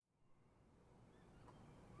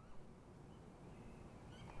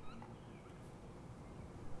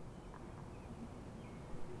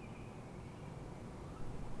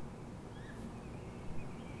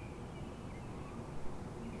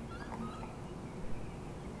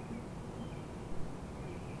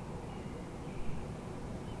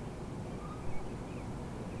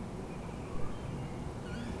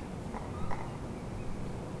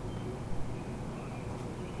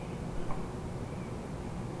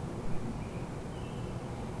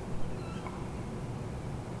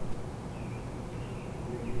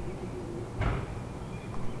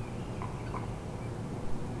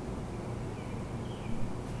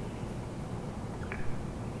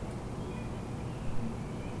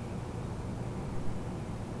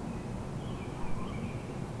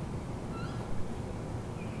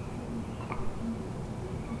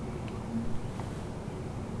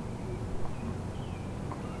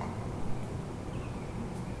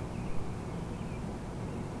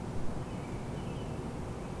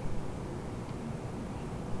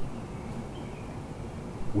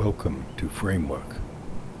Welcome to Framework.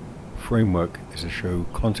 Framework is a show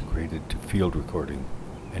consecrated to field recording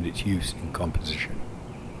and its use in composition.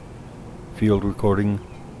 Field recording,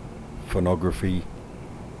 phonography,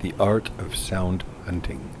 the art of sound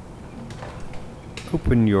hunting.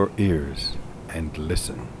 Open your ears and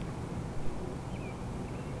listen.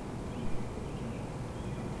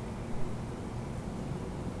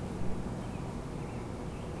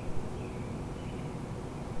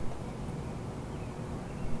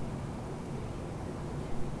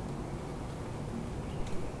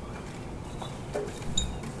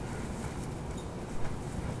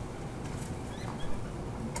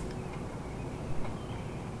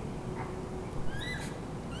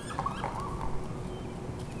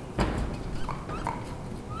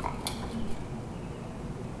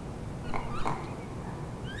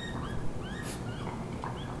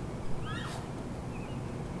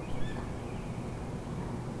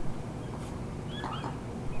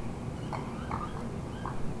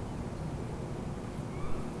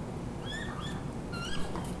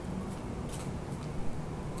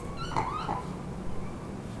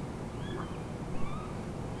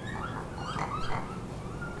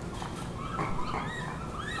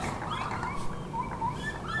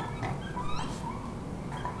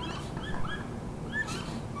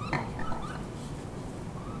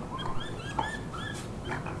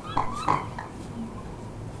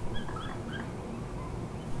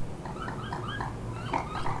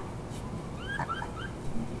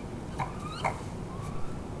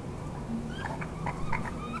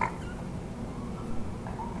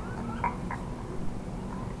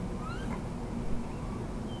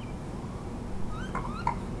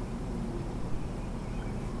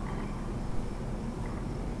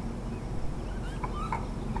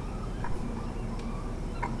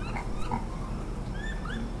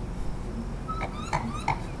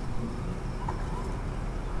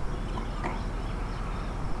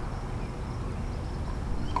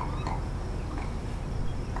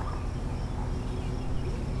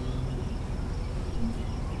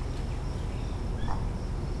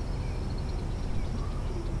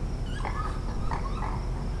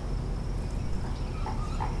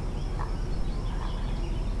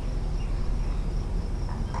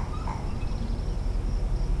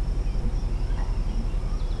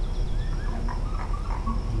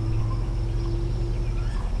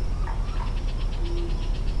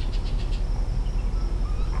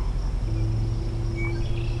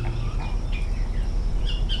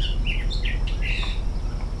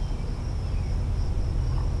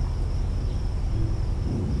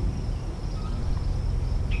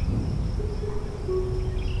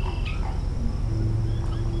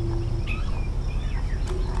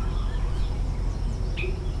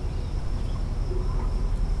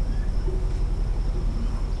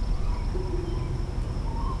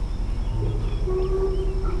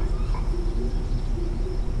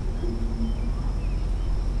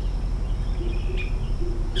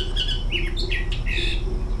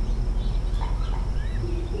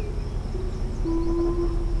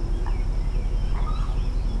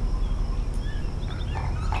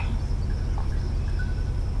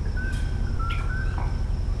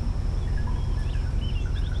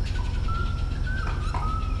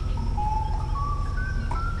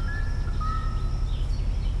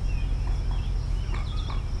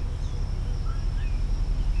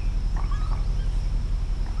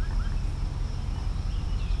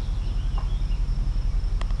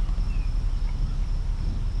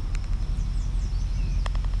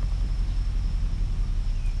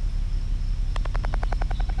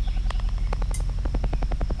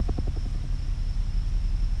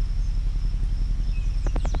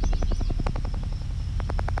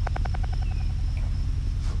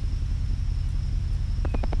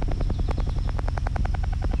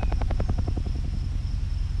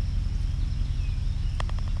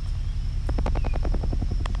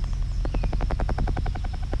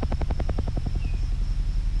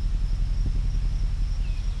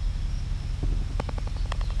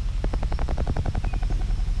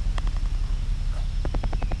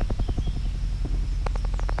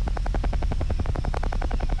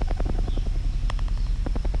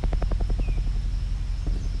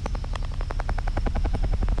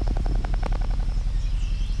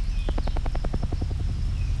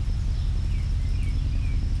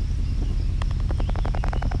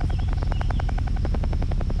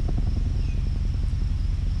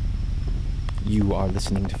 You are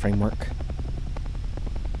listening to Framework.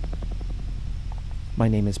 My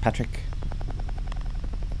name is Patrick.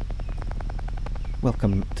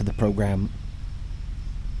 Welcome to the program.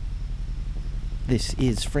 This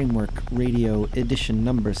is Framework Radio edition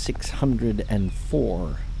number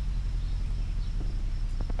 604.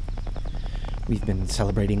 We've been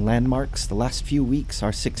celebrating landmarks the last few weeks,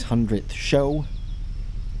 our 600th show,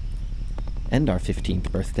 and our 15th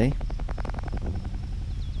birthday.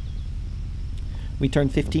 We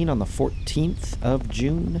turned 15 on the 14th of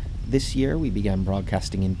June this year. We began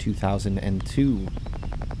broadcasting in 2002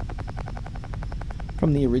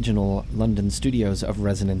 from the original London studios of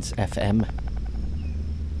Resonance FM.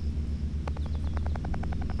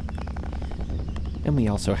 And we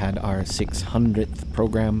also had our 600th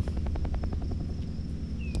program,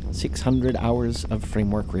 600 hours of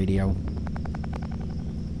Framework Radio.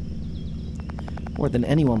 More than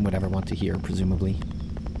anyone would ever want to hear, presumably.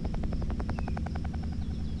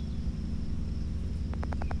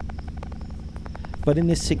 But in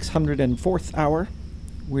this 604th hour,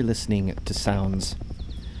 we're listening to sounds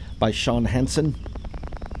by Shawn Hansen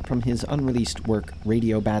from his unreleased work,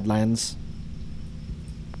 Radio Badlands.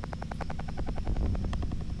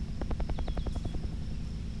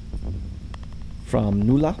 From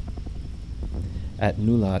Nula at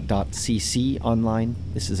nula.cc online.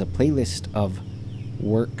 This is a playlist of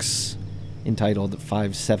works entitled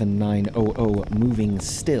 57900 Moving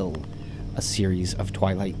Still, a series of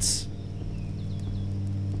twilights.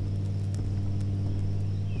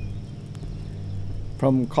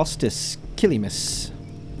 From Kostis, Kilymis,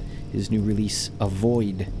 his new release,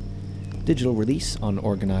 Avoid, digital release on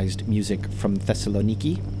Organized Music from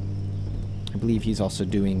Thessaloniki. I believe he's also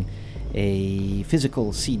doing a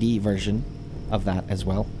physical CD version of that as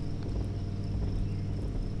well.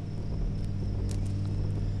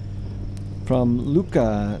 From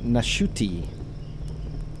Luca, Nasciuti,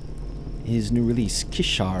 his new release,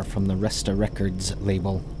 Kishar, from the Resta Records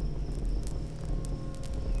label.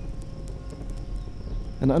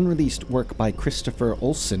 An unreleased work by Christopher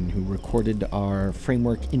Olson, who recorded our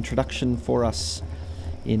Framework introduction for us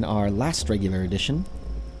in our last regular edition,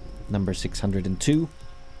 number 602.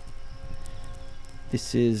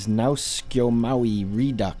 This is Nausciomaui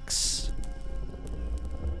Redux.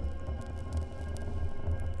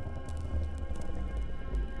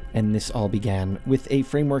 And this all began with a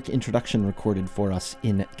Framework introduction recorded for us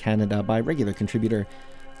in Canada by regular contributor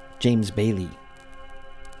James Bailey.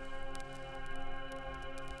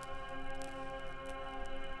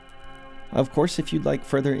 Of course, if you'd like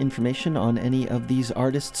further information on any of these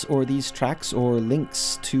artists or these tracks or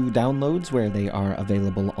links to downloads where they are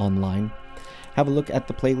available online, have a look at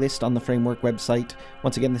the playlist on the Framework website.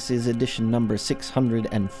 Once again, this is edition number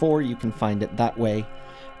 604. You can find it that way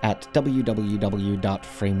at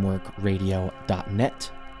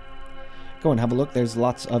www.frameworkradio.net. Go and have a look. There's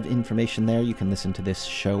lots of information there. You can listen to this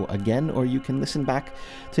show again, or you can listen back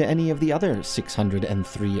to any of the other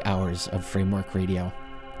 603 hours of Framework Radio.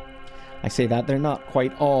 I say that, they're not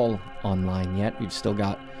quite all online yet. We've still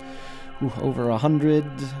got over 100,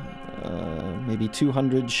 maybe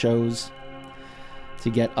 200 shows to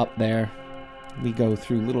get up there. We go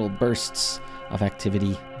through little bursts of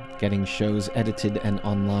activity, getting shows edited and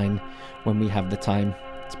online when we have the time.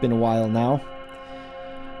 It's been a while now,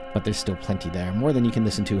 but there's still plenty there. More than you can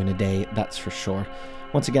listen to in a day, that's for sure.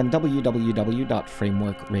 Once again,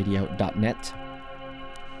 www.frameworkradio.net.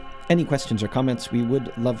 Any questions or comments, we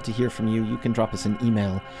would love to hear from you. You can drop us an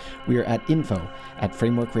email. We're at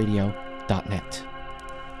info@frameworkradio.net.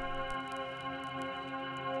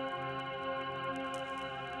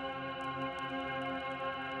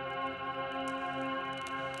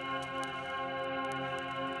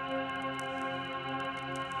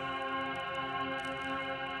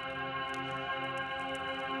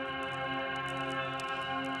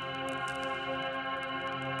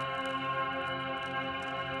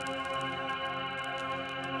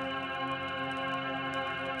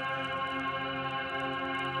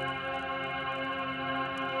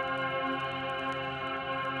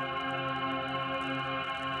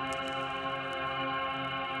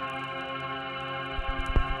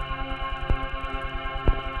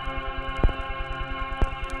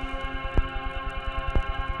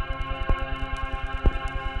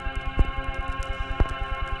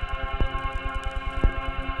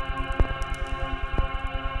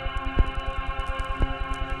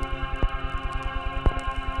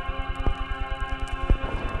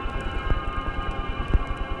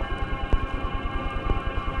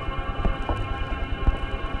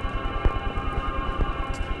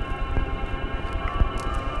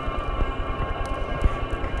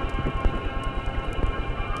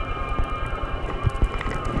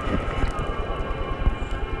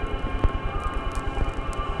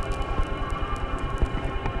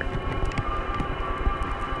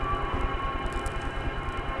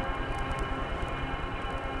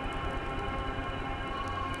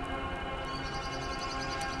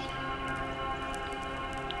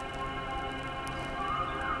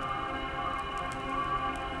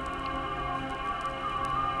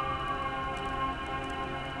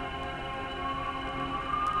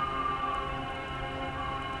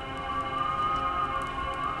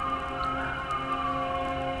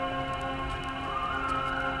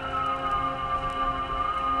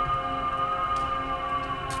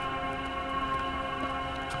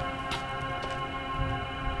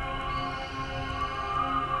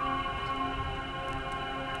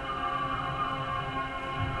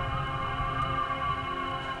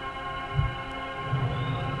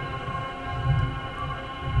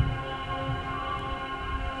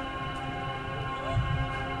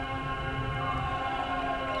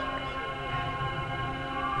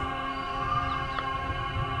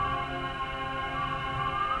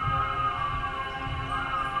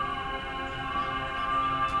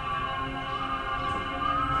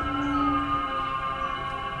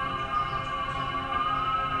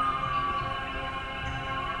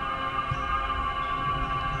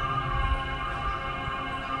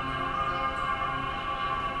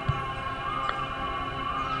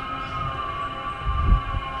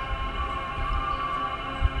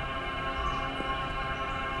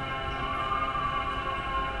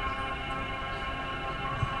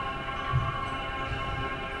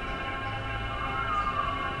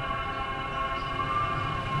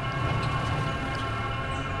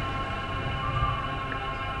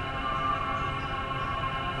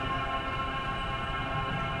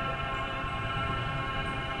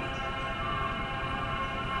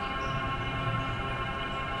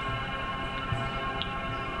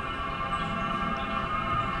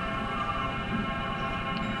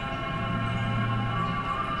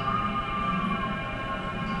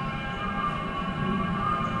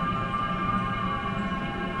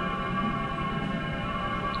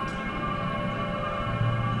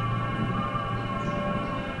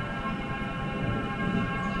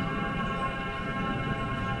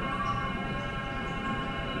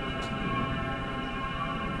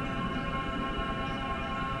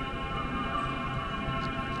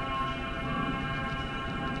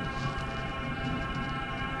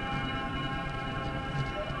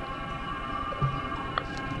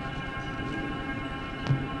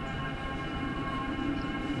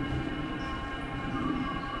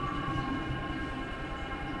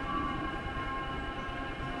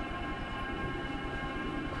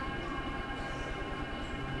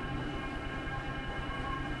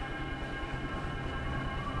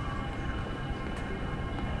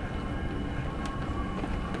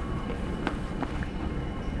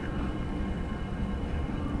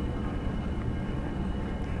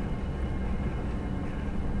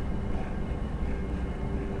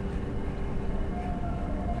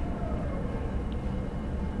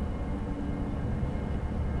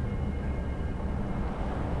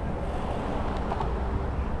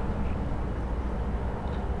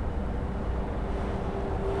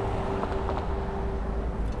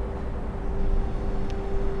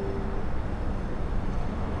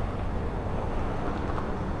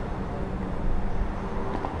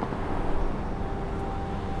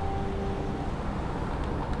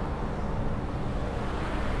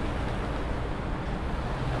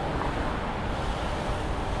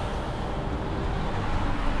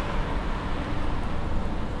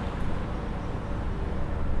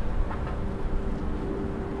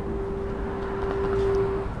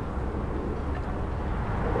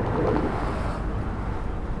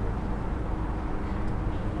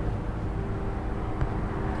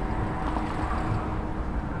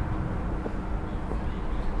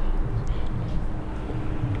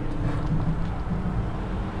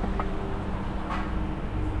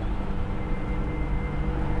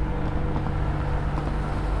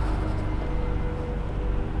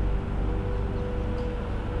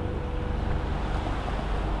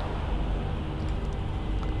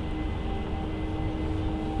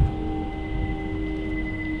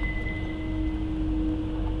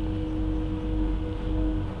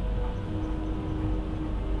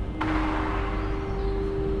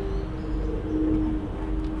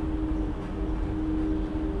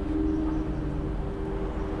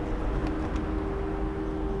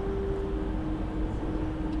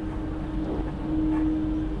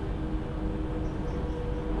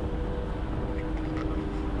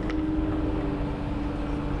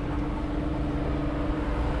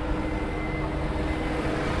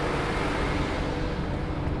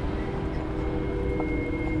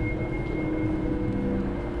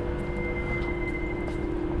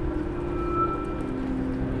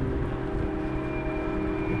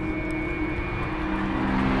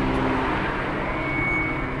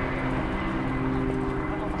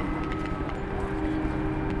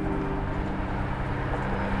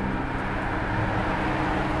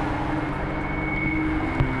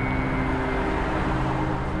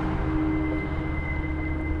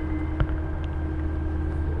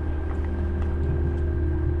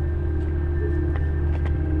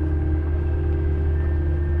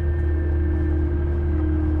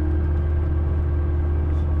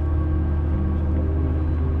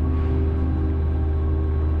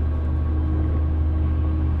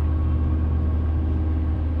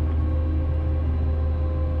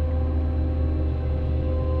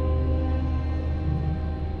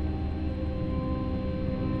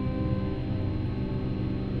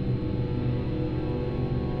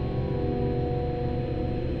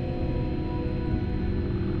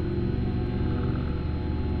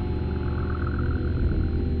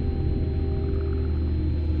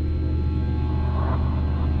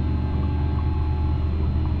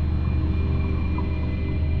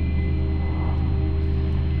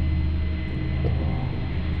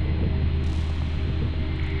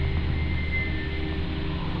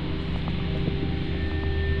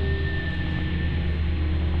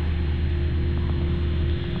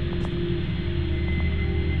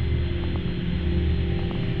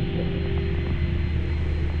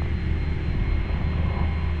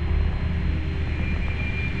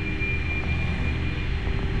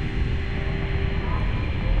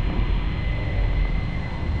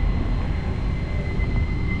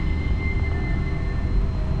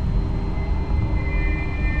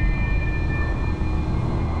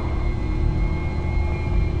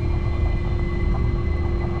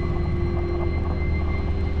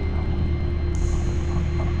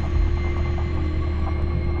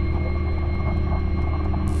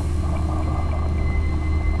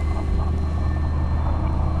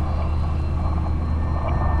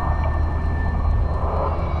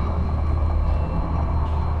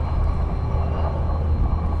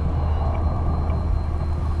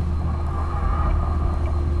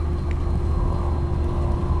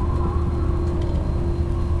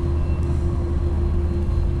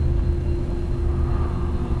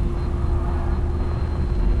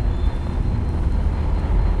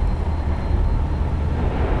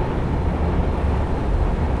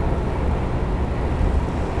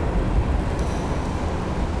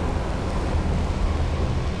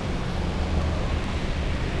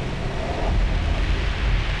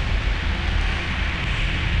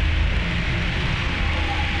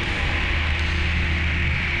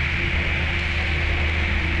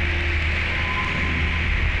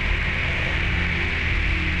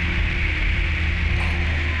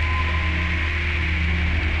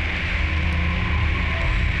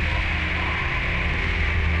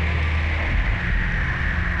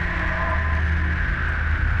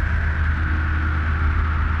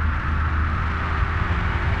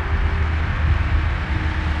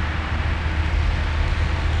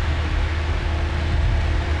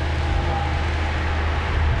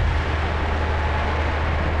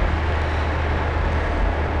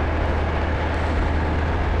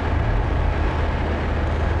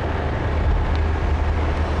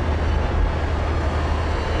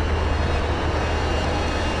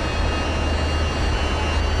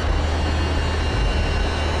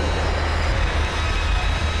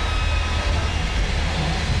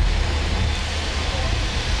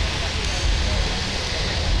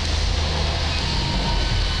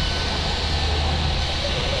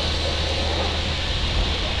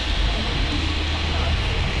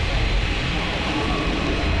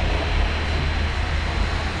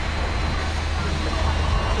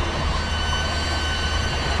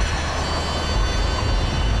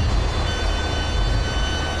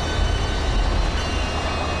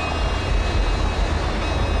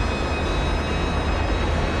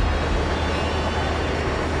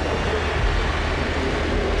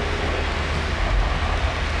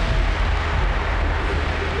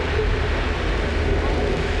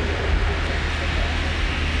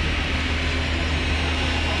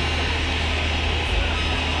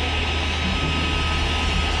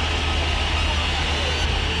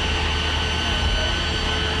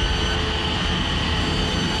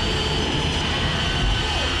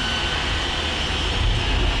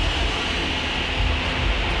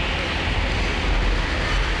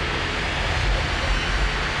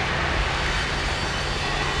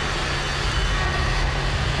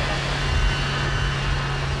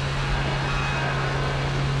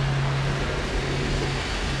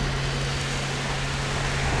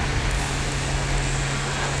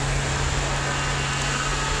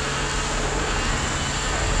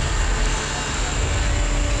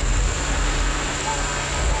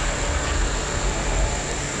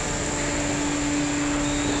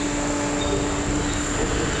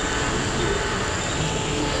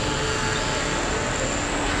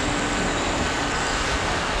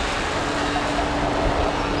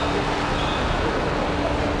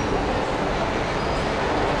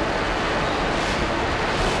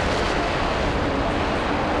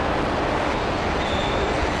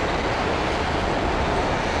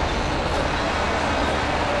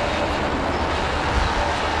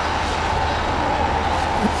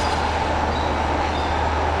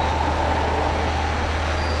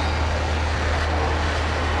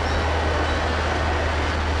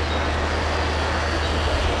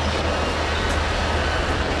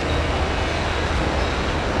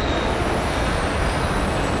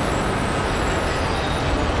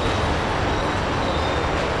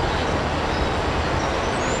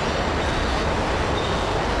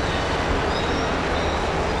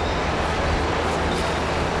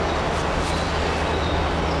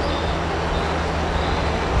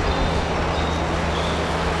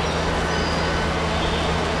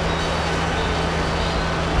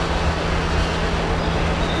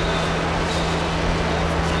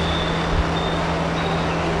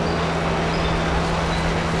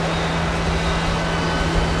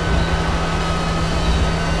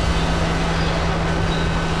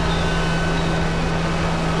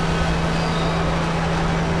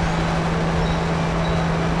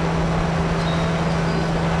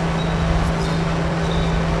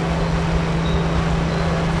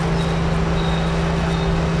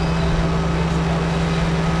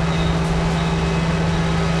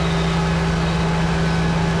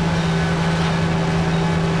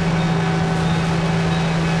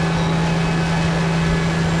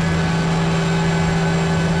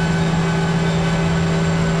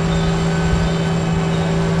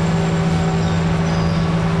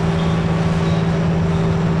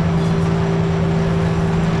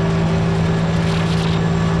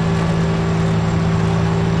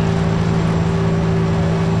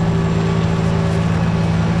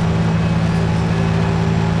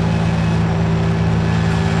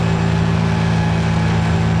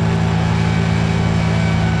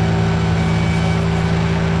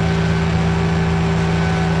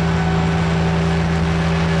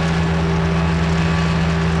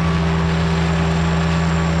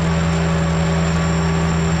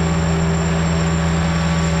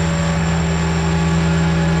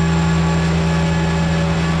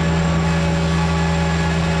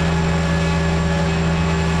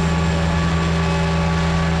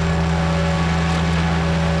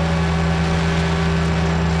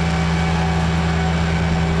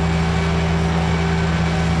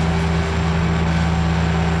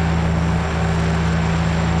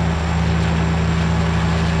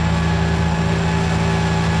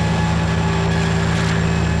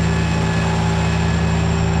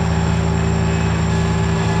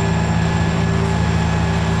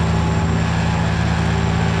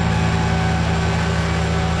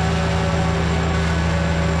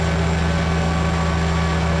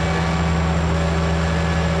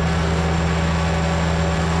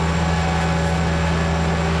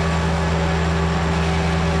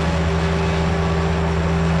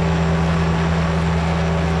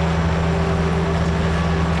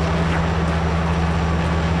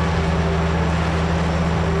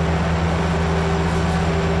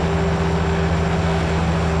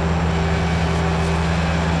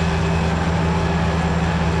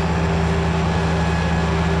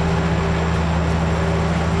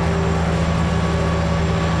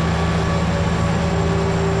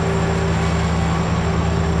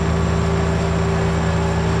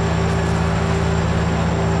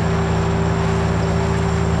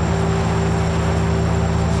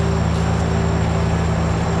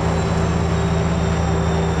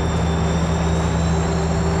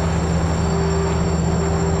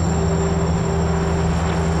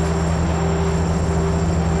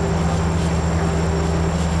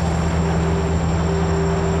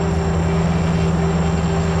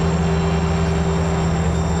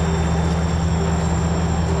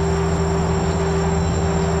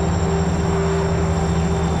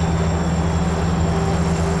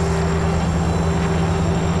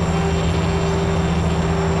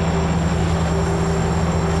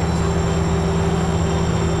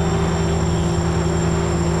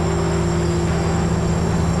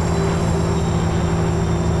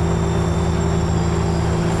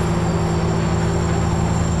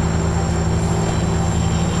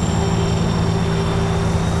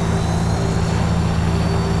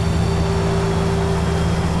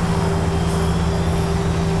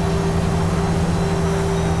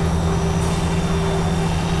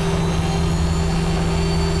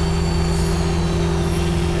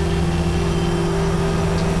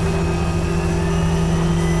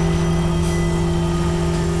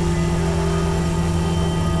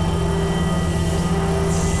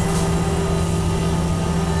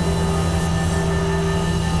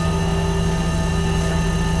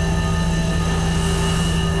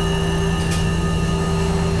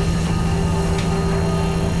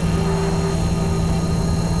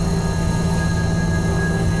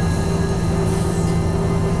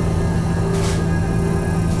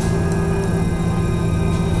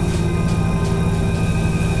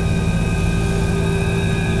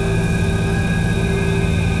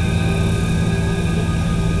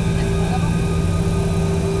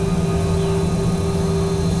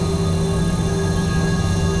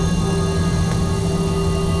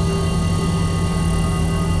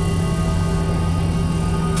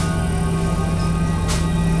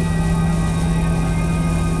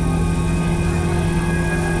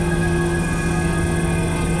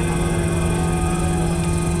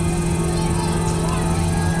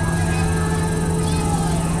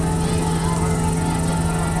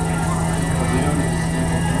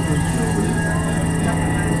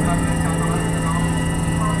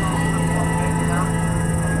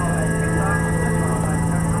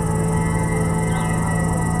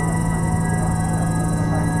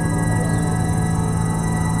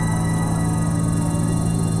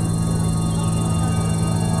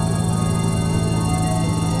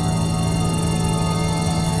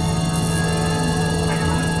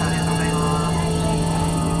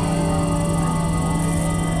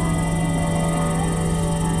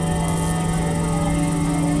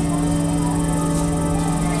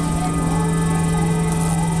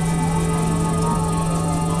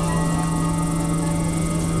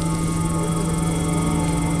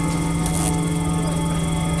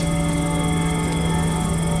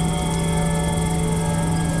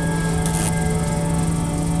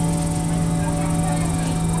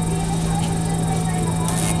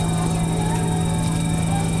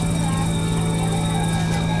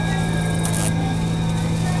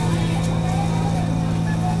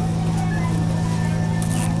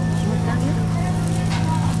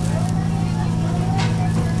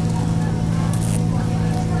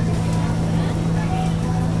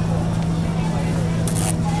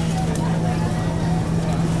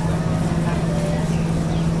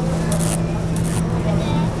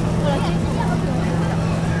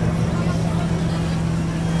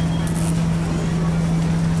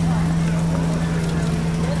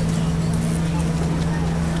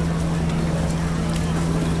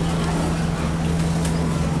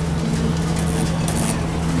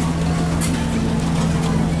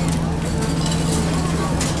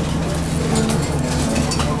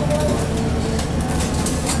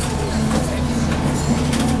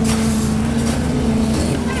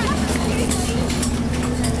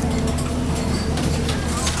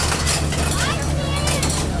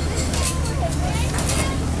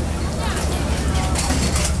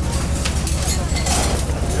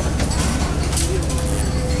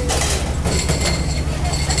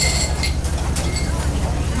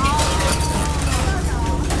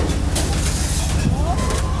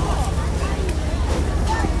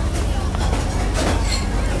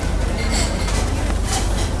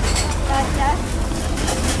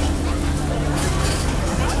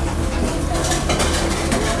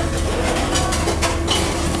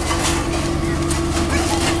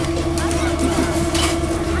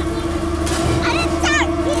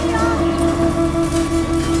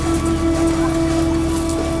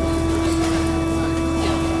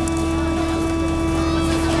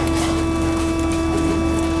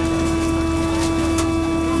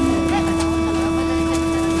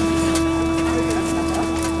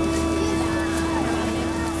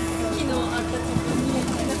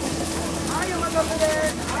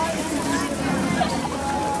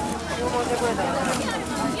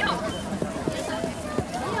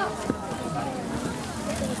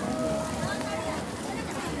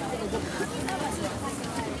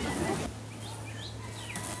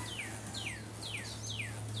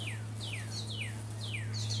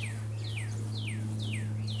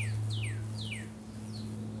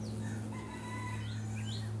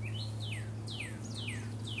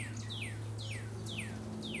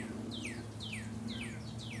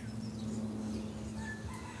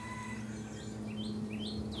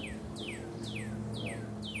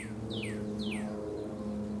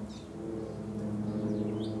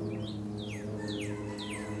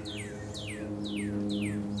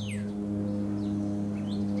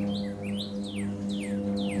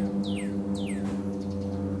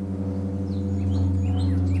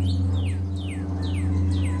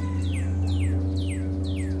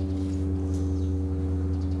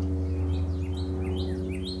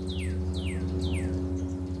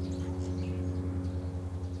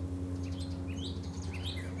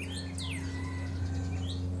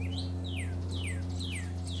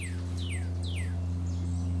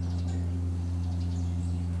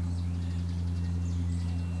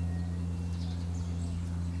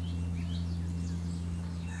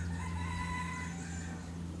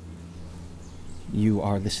 You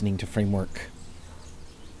are listening to Framework.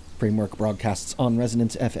 Framework broadcasts on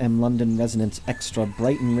Resonance FM London, Resonance Extra,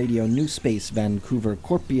 Brighton Radio, New Space, Vancouver,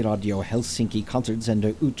 Corpi Radio, Helsinki,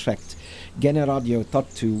 Concertzender, Utrecht, Gene Radio,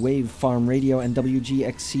 Tartu, Wave Farm Radio, and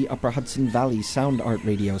WGXC Upper Hudson Valley, Sound Art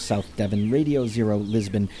Radio, South Devon, Radio Zero,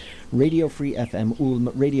 Lisbon, Radio Free FM,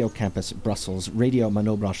 Ulm, Radio Campus, Brussels, Radio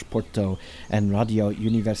Manobras, Porto, and Radio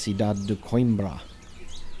Universidad de Coimbra.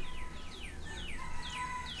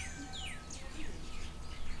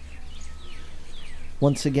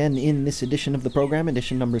 Once again, in this edition of the program,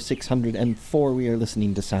 edition number 604, we are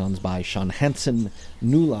listening to sounds by Shawn, Hansen,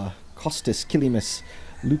 Nula, Kostis, Kilymis,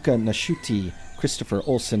 Luca, Nasciuti, Christopher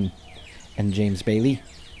Olsen, and James Bailey.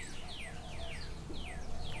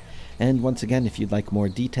 And once again, if you'd like more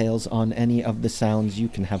details on any of the sounds, you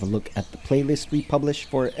can have a look at the playlist we publish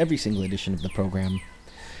for every single edition of the program.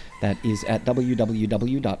 That is at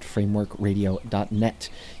www.frameworkradio.net.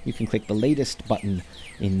 You can click the latest button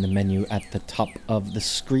in the menu at the top of the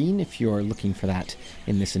screen if you're looking for that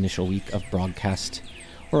in this initial week of broadcast,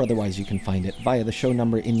 or otherwise you can find it via the show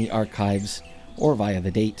number in the archives or via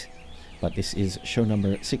the date. But this is show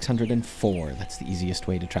number 604. That's the easiest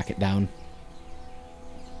way to track it down.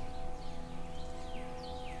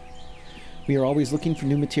 We are always looking for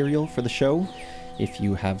new material for the show. If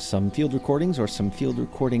you have some field recordings or some field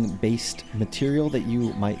recording based material that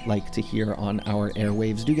you might like to hear on our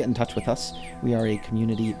airwaves, do get in touch with us. We are a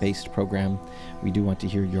community based program. We do want to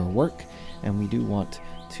hear your work, and we do want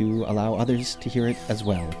to allow others to hear it as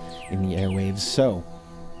well in the airwaves. So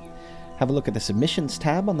have a look at the submissions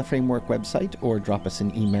tab on the Framework website or drop us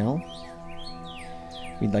an email.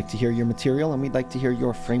 We'd like to hear your material, and we'd like to hear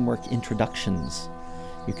your Framework introductions.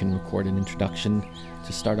 You can record an introduction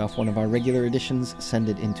to start off one of our regular editions, send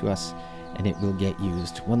it in to us, and it will get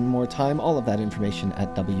used. One more time, all of that information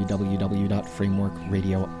at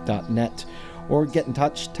www.frameworkradio.net. Or get in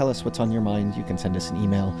touch, tell us what's on your mind. You can send us an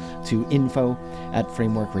email to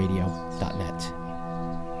info@frameworkradio.net.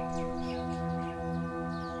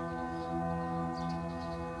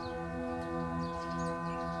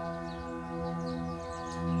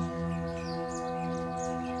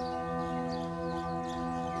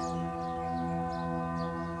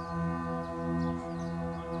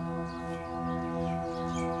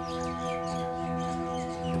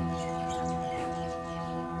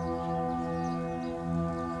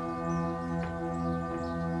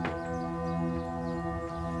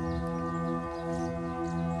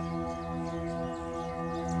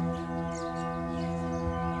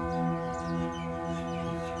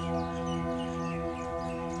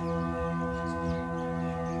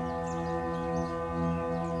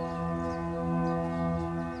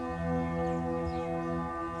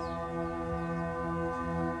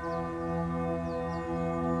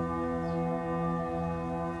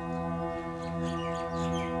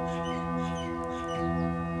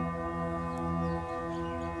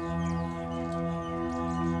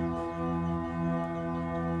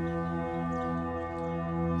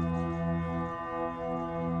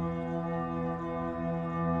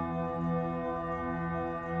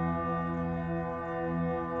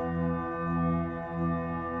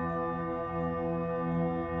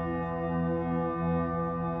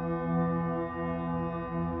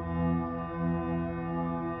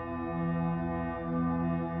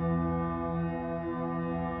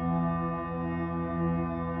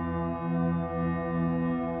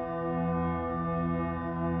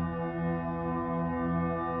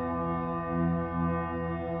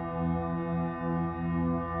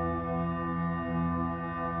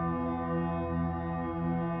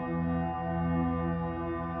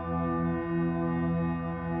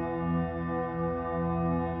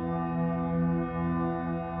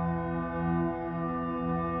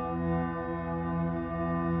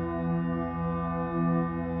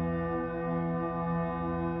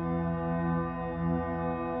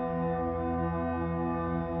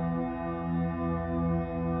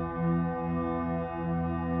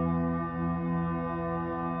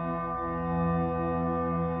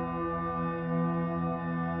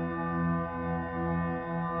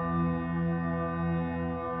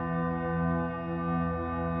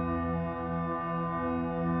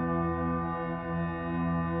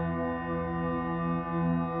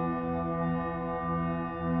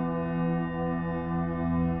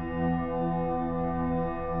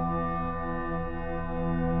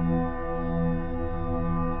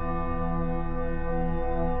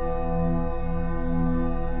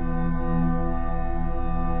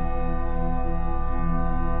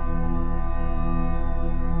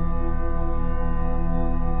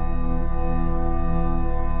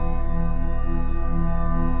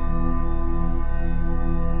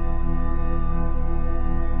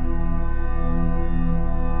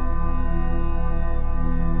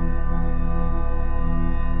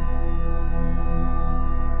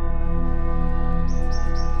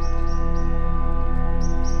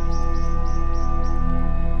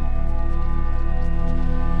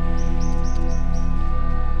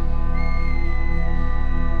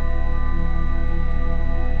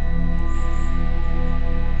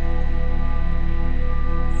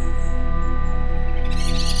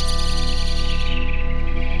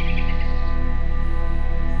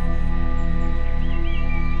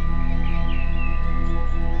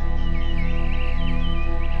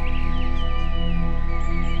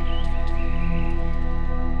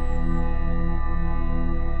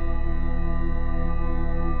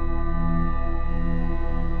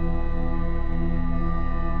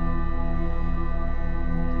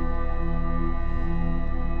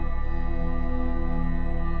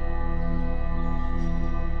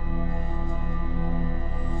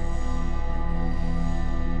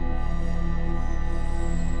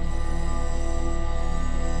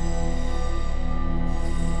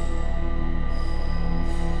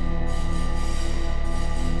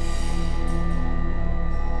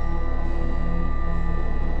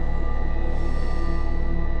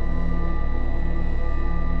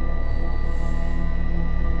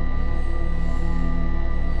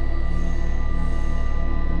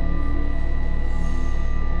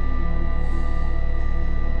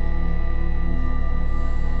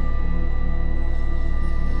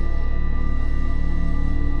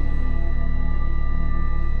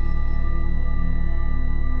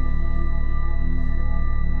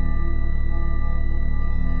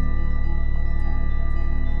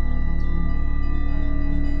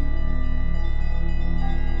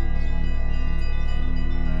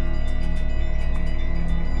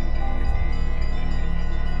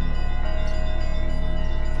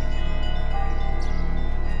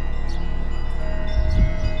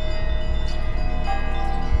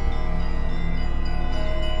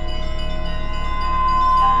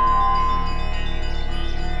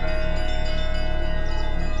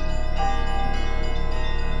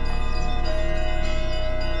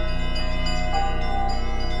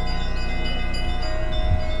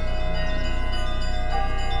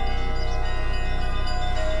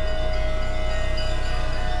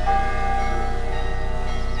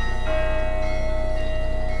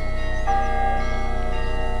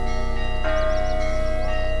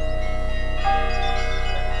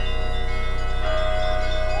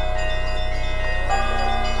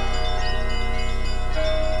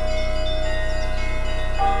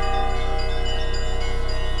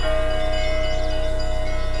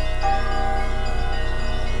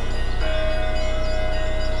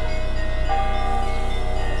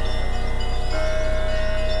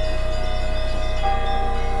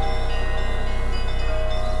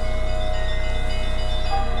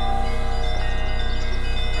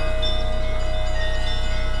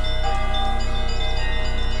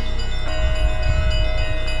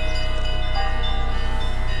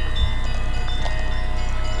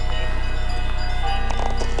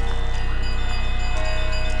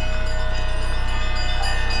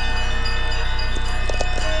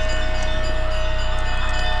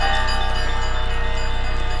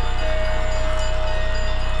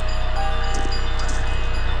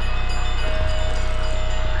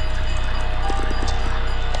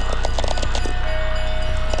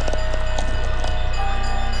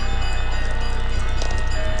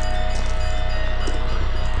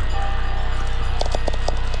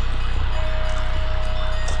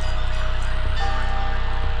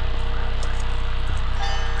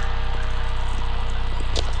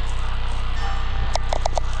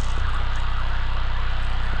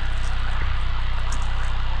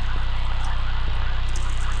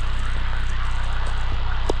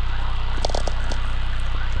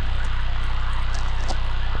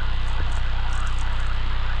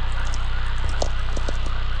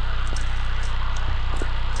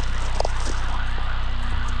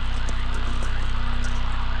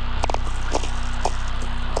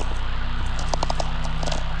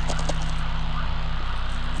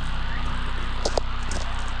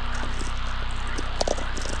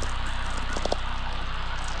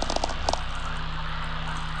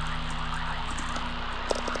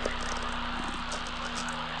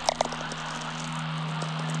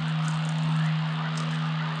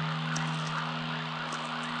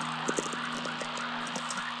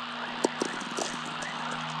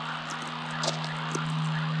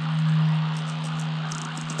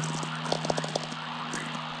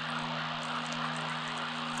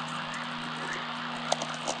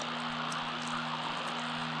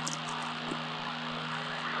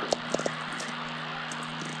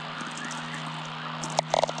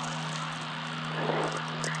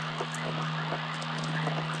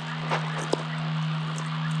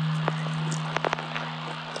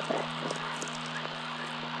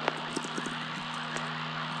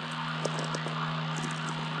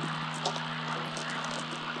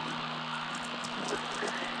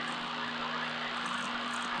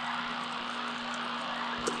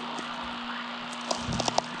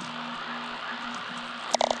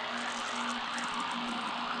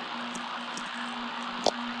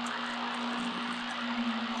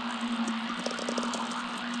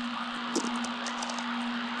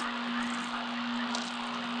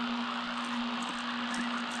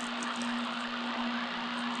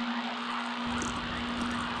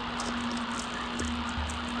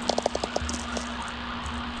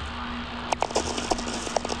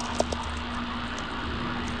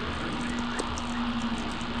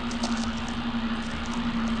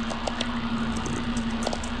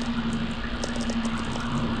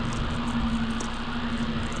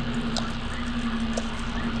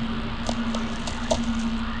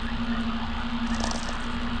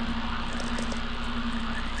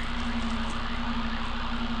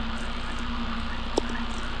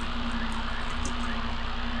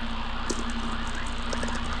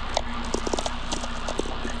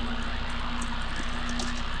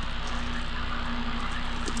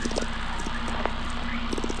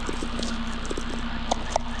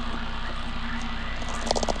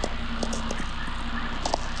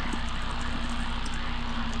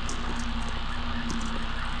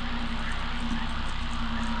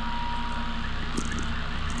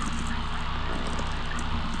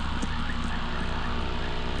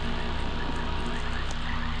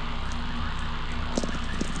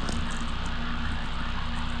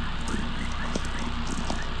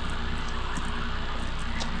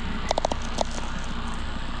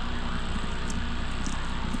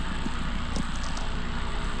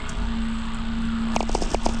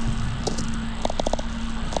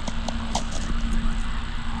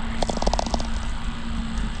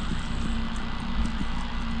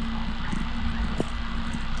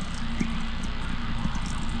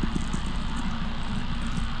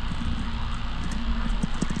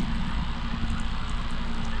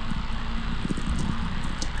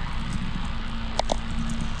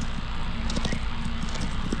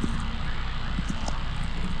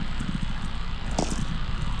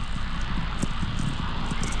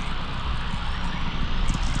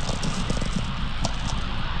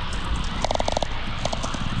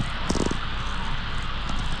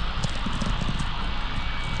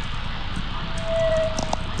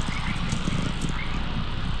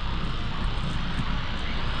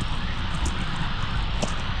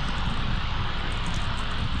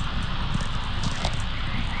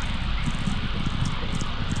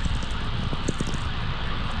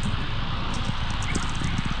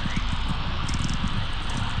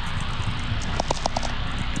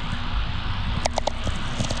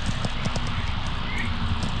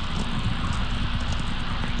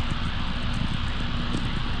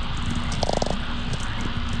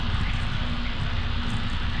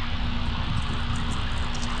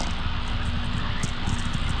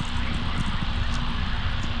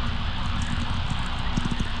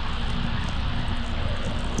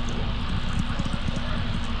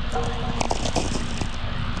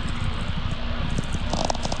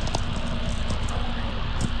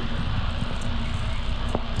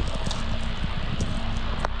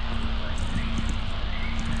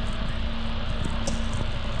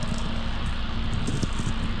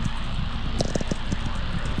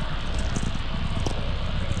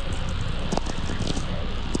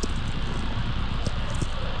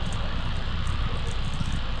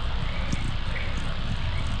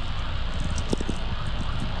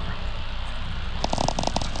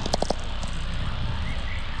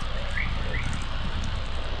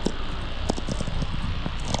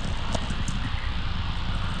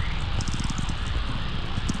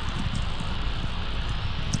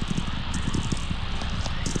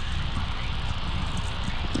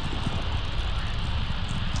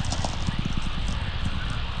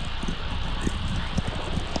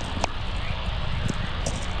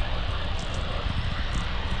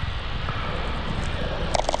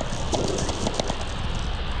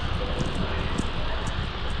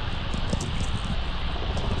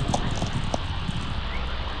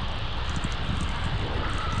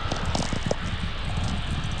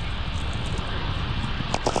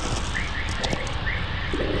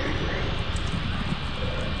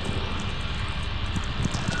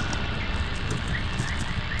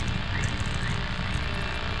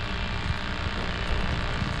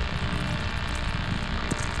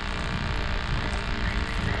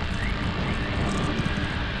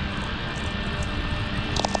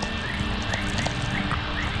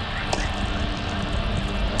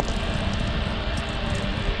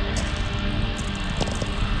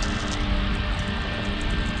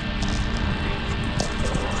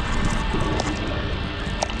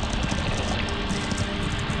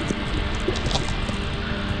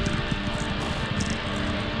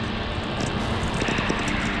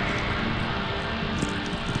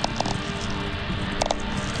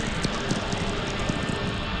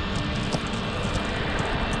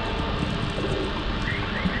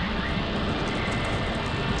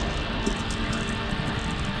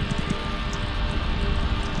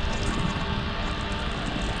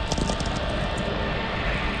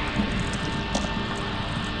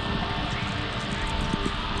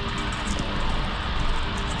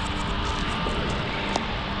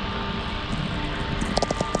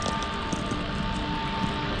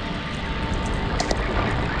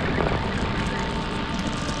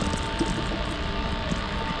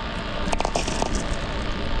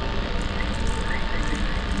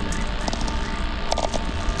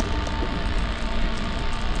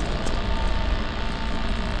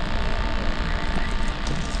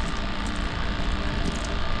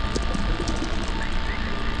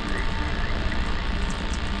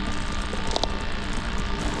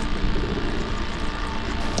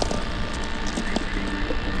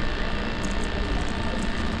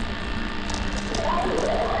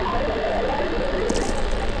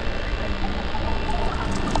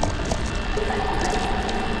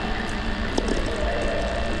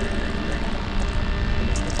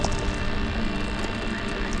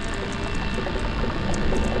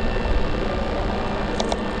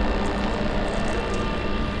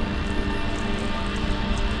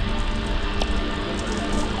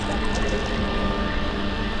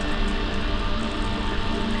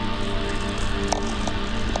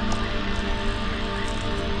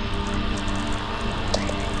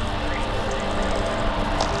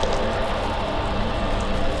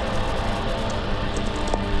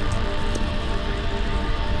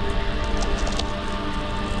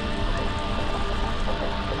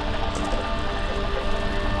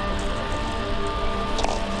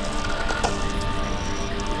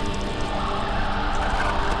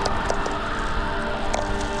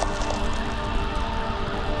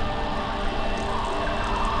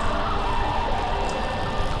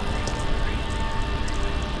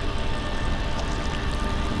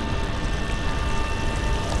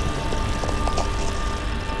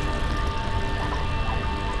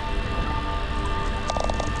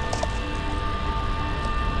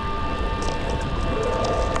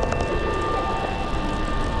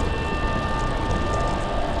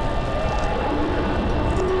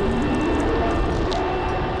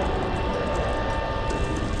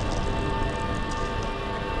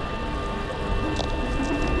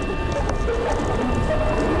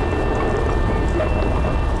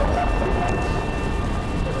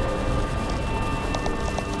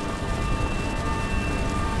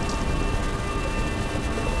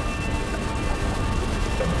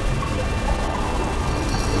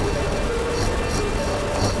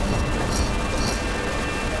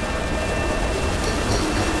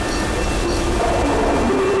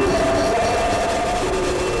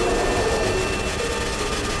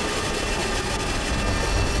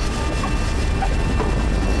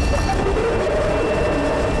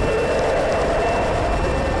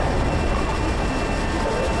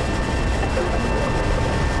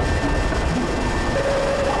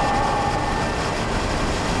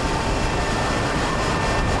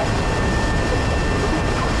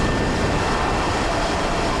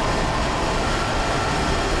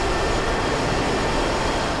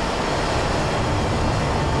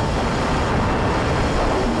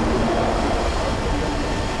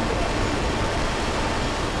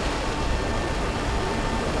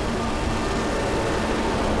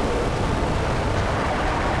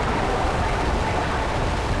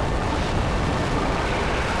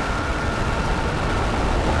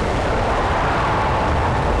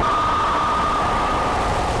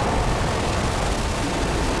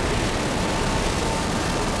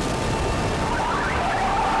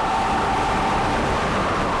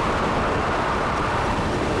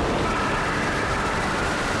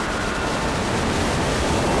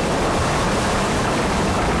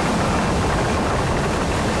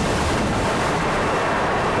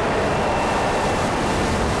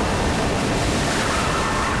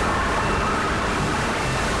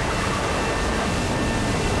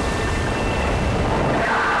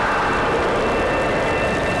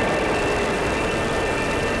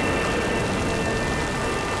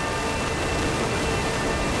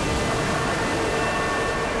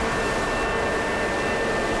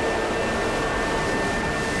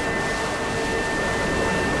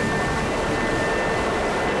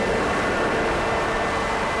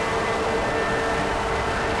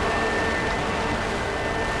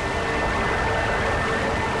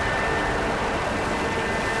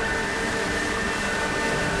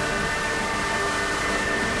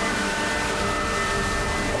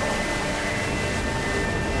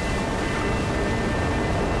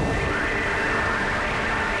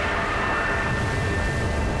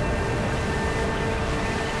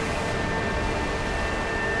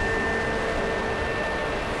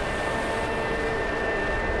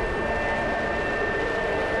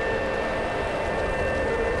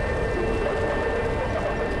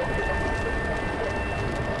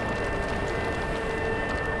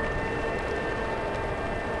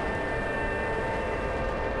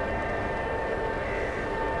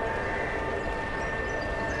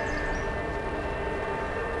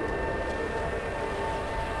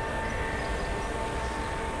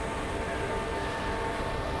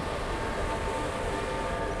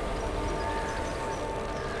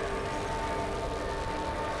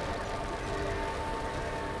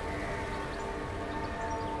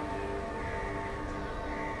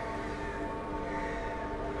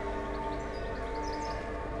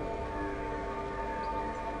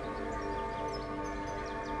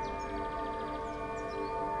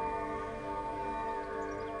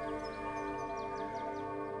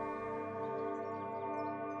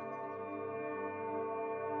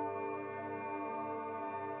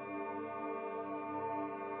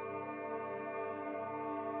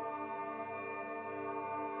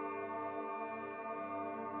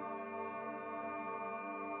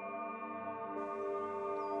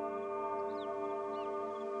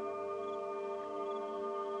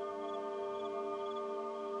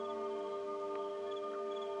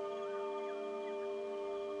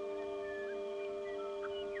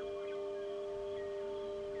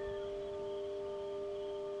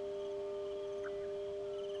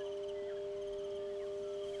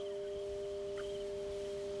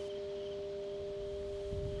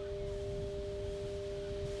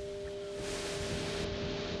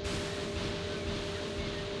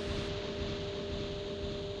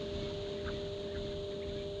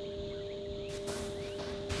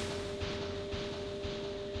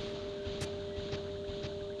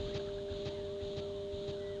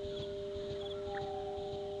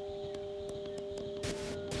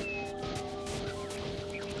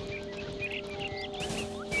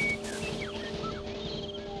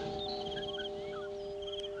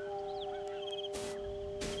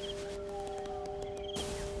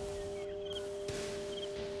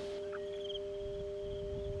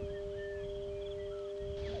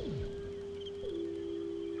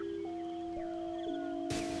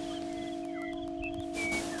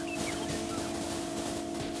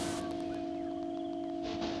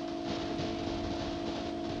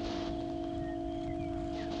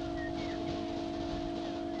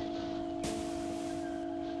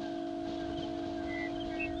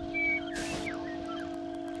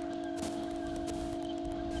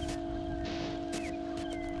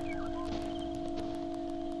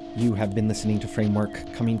 You have been listening to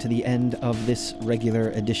Framework, coming to the end of this regular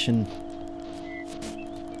edition.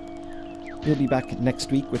 We'll be back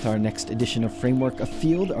next week with our next edition of Framework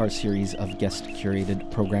Afield, our series of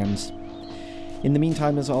guest-curated programs. In the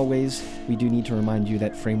meantime, as always, we do need to remind you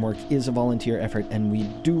that Framework is a volunteer effort, and we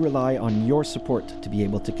do rely on your support to be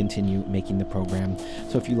able to continue making the program.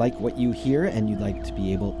 So if you like what you hear and you'd like to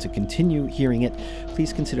be able to continue hearing it,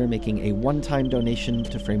 please consider making a one-time donation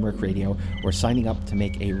to Framework Radio or signing up to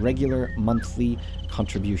make a regular monthly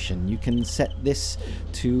contribution. You can set this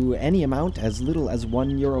to any amount, as little as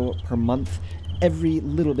 €1 per month. Every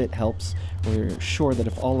little bit helps. We're sure that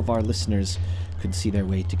if all of our listeners could see their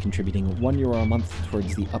way to contributing €1 a month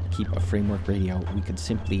towards the upkeep of Framework Radio, we could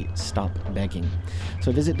simply stop begging.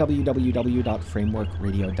 So visit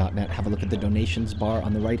www.frameworkradio.net, have a look at the donations bar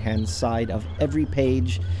on the right-hand side of every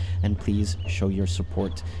page, and please show your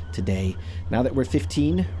support today. Now that we're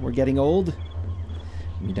 15, we're getting old,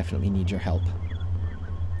 we definitely need your help.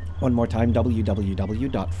 One more time,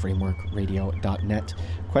 www.frameworkradio.net.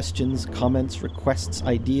 Questions, comments, requests,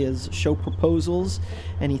 ideas, show proposals,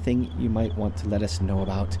 anything you might want to let us know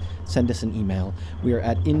about, send us an email. We are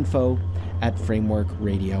at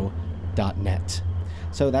info@frameworkradio.net.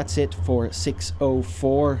 So that's it for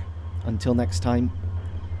 604. Until next time,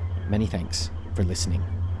 many thanks for listening.